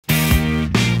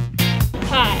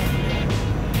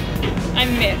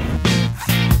I'm myth.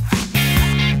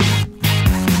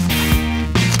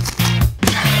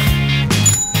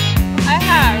 I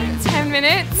have 10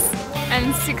 minutes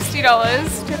and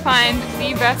 $60 to find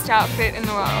the best outfit in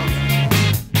the world.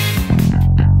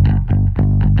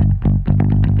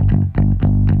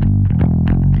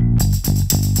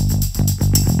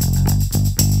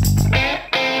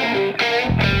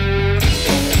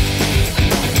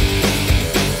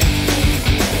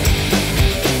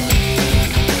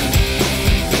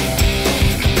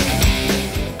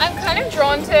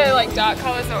 Drawn to like dark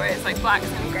colours always, like blacks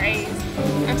and greys.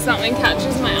 If something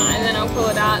catches my eye, then I'll pull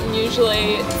it out, and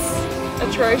usually it's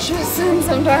atrocious and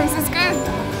sometimes it's good.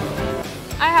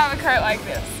 I have a coat like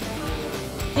this.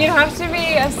 You'd have to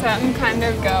be a certain kind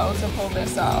of girl to pull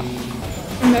this off.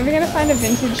 I'm never going to find a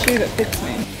vintage shoe that fits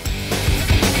me.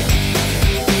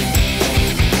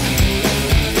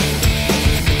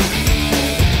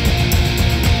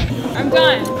 I'm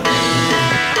done.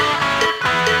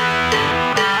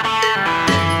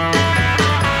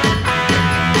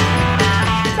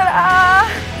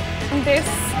 This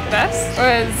vest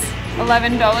was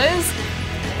 $11.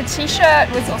 The t-shirt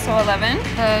was also $11.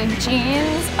 The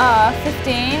jeans are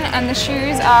 $15 and the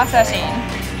shoes are $13.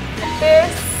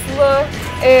 This look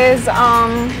is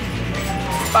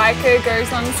biker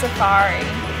goes on safari.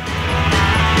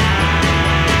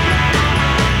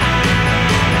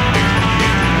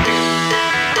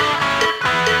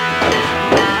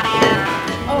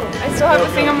 Oh, I still have the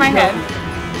thing on my head.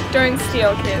 Don't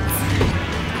steal, kids.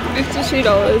 $52.80.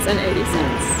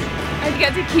 I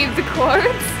get to keep the clothes.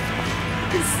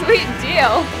 Sweet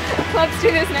deal. Let's do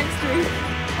this next week.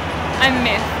 I'm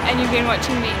Myth, and you've been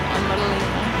watching me on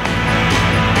Modelinia.